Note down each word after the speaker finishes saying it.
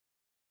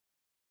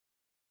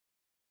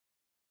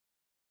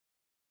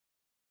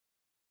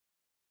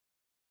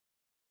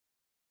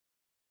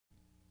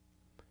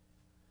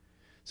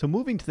So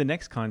moving to the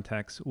next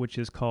context, which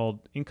is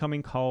called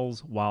incoming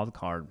calls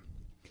wildcard.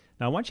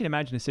 Now I want you to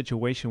imagine a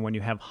situation when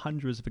you have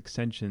hundreds of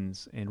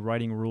extensions and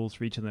writing rules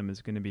for each of them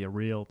is going to be a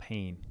real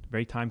pain,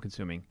 very time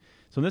consuming.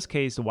 So in this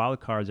case, the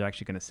wildcards are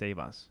actually going to save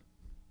us.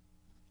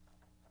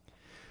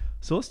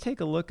 So let's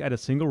take a look at a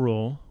single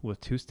rule with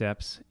two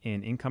steps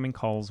in incoming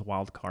calls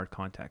wildcard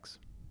context.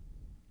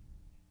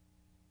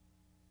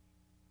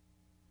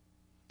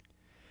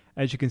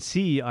 As you can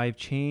see, I've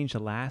changed the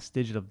last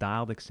digit of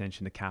dialed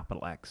extension to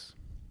capital X,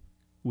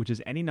 which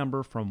is any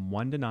number from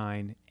 1 to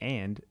 9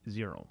 and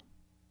 0.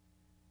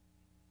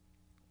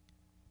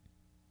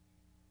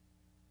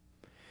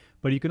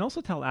 But you can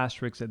also tell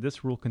Asterisk that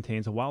this rule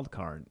contains a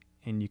wildcard,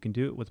 and you can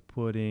do it with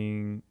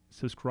putting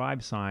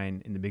subscribe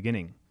sign in the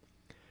beginning.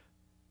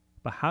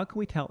 But how can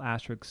we tell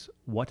Asterisk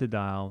what to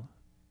dial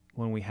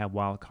when we have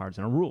wildcards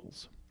in our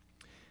rules?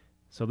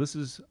 So this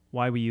is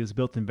why we use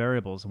built-in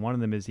variables, and one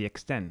of them is the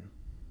extend.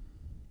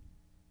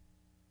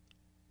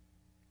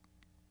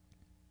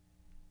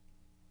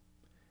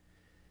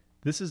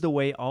 This is the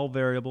way all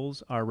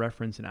variables are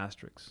referenced in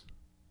Asterisk.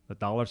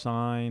 The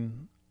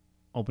 $sign,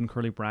 open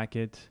curly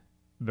bracket,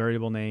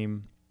 variable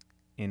name,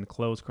 and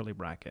close curly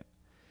bracket.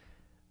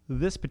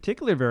 This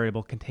particular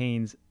variable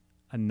contains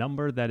a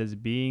number that is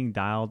being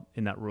dialed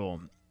in that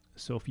rule.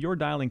 So if you're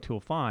dialing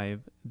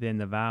 205, then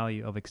the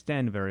value of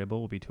extend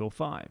variable will be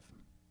 205.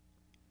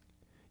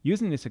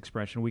 Using this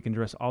expression, we can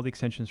address all the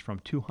extensions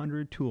from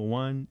 200,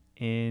 201,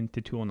 and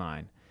to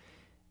 209.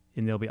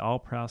 And they'll be all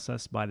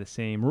processed by the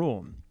same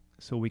rule.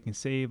 So we can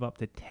save up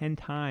to 10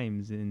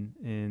 times in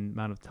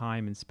amount of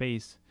time and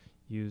space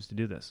used to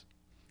do this.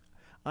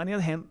 On the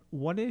other hand,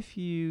 what if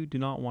you do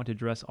not want to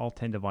address all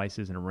 10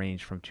 devices in a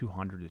range from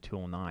 200 to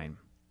 209?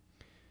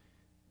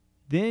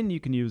 Then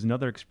you can use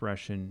another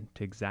expression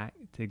to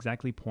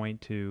exactly point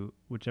to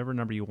whichever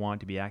number you want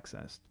to be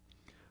accessed.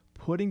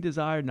 Putting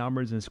desired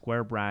numbers in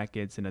square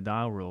brackets in a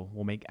dial rule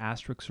will make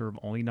Asterisk serve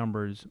only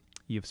numbers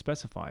you've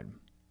specified.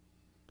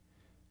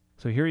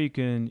 So here you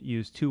can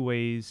use two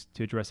ways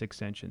to address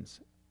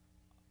extensions.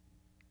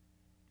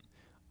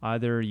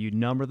 Either you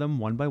number them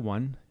one by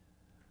one,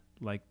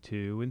 like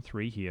 2 and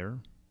 3 here,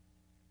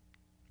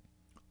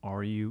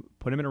 or you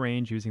put them in a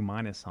range using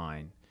minus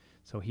sign.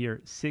 So here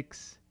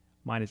 6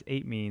 minus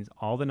 8 means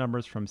all the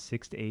numbers from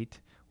 6 to 8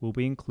 will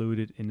be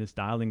included in this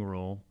dialing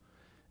rule,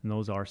 and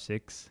those are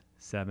 6,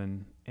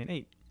 7, and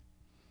 8.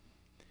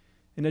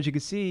 And as you can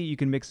see, you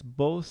can mix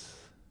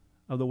both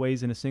of the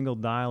ways in a single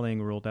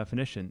dialing rule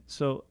definition.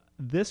 So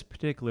this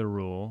particular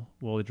rule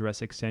will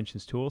address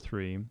extensions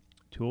 203,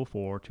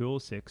 204,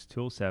 206,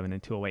 207,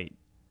 and 208.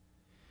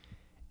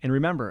 And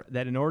remember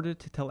that in order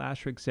to tell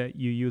Asterisk that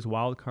you use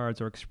wildcards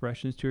or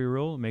expressions to your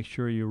rule, make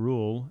sure your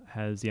rule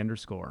has the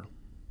underscore.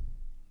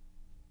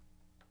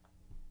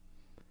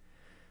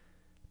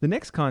 The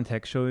next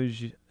context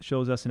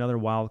shows us another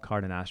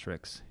wildcard in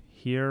Asterisk.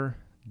 Here,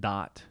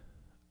 dot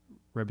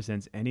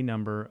represents any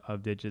number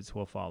of digits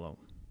will follow.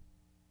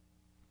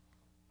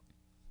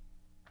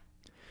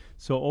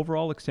 So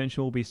overall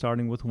extension will be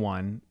starting with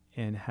 1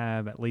 and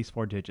have at least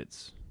 4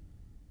 digits.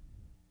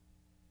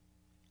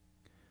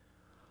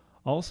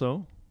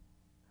 Also,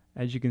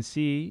 as you can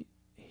see,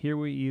 here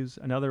we use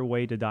another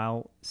way to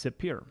dial SIP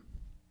peer.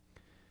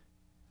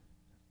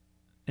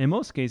 In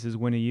most cases,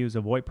 when you use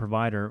a VoIP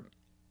provider,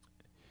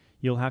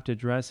 you'll have to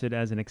address it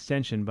as an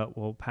extension, but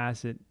we'll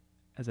pass it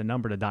as a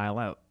number to dial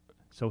out.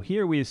 So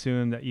here we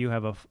assume that you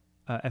have a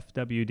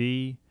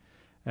FWD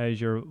as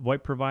your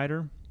VoIP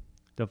provider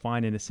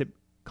defined in a SIP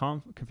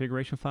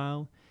configuration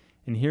file,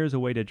 and here's a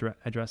way to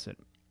address it.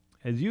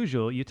 As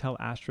usual, you tell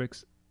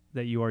Asterisk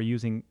that you are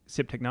using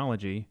SIP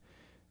technology,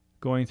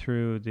 going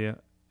through the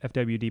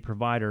FWD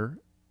provider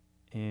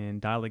and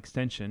dial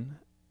extension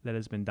that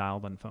has been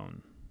dialed on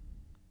phone.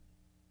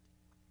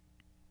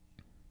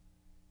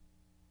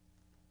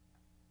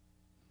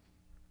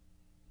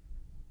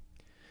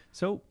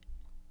 So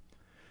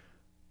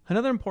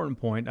another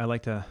important point I'd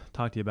like to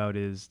talk to you about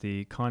is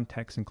the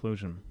context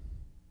inclusion.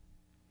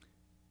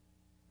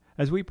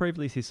 As we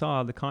previously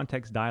saw, the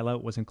context dial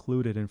out was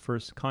included in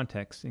first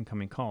context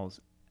incoming calls.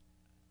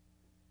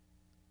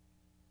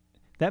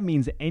 That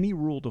means any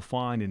rule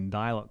defined in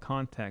dial out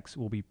context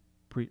will be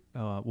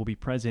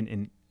present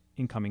in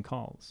incoming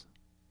calls.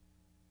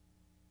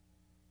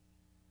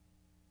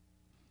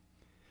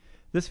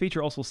 This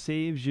feature also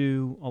saves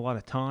you a lot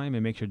of time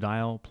and makes your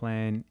dial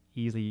plan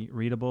easily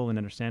readable and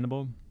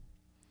understandable.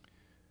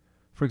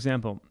 For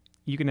example,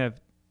 you can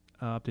have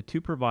up to 2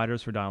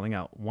 providers for dialing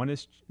out. One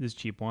is this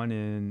cheap one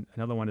and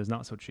another one is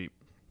not so cheap,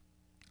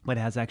 but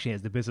it actually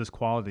has the business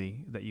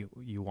quality that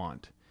you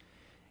want.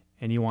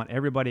 And you want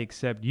everybody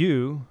except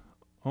you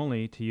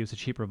only to use a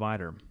cheap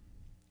provider.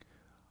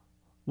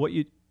 What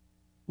you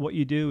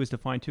do is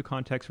define 2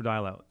 contexts for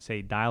dial out.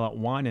 Say dial out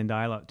 1 and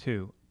dial out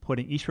 2,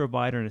 putting each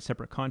provider in a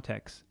separate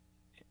context,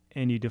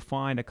 and you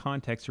define a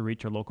context to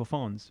reach your local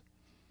phones.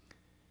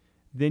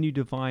 Then you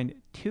define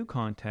 2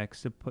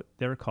 contexts to put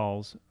their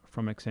calls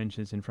from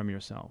extensions and from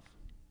yourself.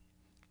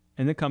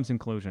 And then comes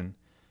inclusion.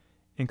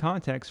 In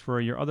context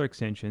for your other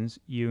extensions,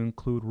 you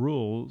include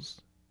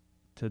rules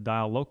to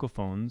dial local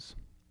phones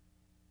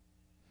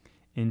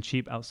in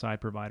cheap outside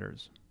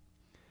providers.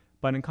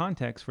 But in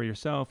context for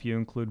yourself, you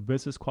include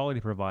business quality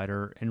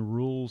provider and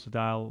rules to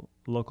dial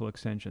local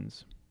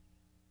extensions.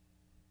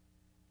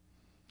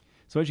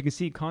 So as you can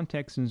see,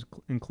 context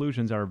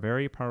inclusions are a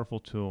very powerful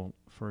tool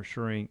for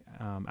assuring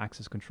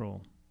access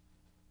control.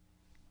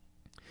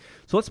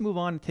 So let's move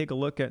on and take a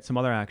look at some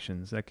other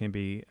actions that can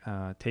be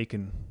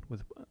taken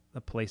with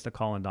a place to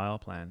call and dial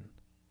plan.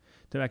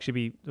 To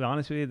be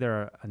honest with you, there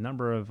are a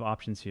number of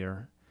options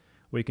here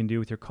what you can do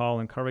with your call,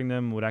 and covering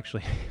them would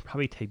actually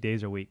probably take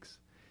days or weeks.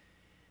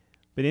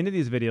 But in the end of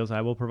these videos,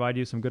 I will provide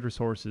you some good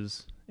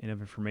resources and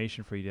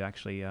information for you to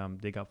actually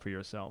dig up for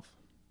yourself.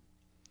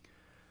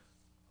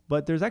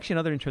 But there's actually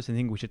another interesting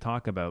thing we should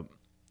talk about,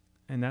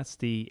 and that's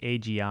the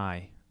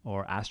AGI,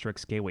 or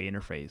Asterisk Gateway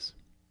Interface.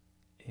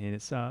 And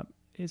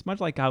it's much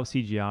like how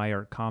CGI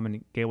or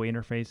Common Gateway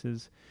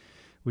Interfaces,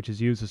 which is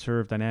used to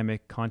serve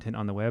dynamic content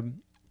on the web.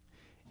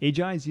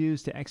 AGI is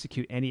used to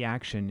execute any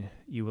action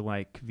you would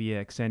like via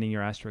extending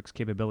your Asterisk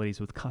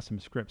capabilities with custom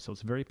scripts, so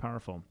it's very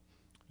powerful.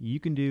 You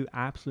can do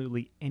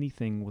absolutely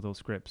anything with those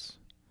scripts,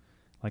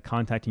 like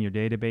contacting your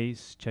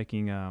database,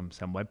 checking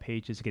some web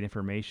pages to get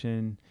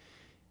information,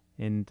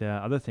 and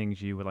other things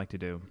you would like to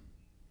do.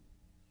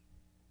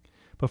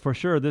 But for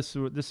sure, this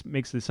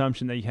makes the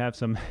assumption that you have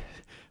some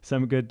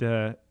good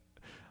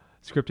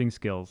scripting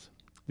skills.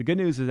 The good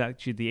news is that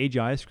actually the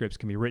AGI scripts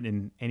can be written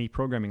in any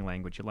programming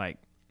language you like,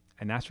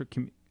 and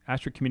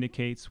Asterisk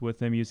communicates with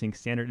them using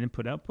standard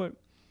input-output.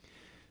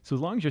 So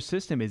as long as your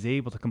system is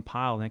able to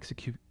compile and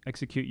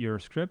execute your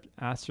script,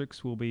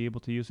 Asterisk will be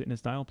able to use it in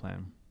its dial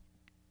plan.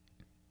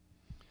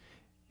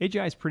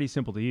 AGI is pretty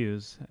simple to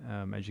use,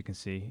 as you can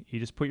see. You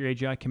just put your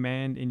AGI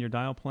command in your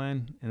dial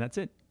plan, and that's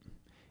it.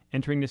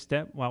 Entering this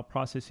step while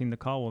processing the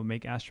call will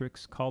make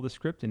Asterisk call the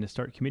script and to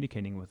start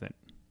communicating with it.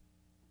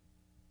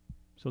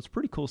 So it's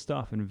pretty cool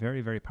stuff and very,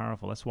 very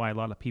powerful. That's why a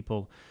lot of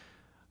people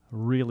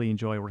really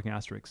enjoy working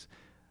Asterisk.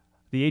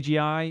 The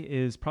AGI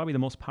is probably the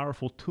most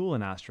powerful tool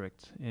in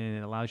Asterisk, and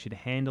it allows you to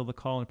handle the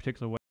call in a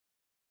particular way.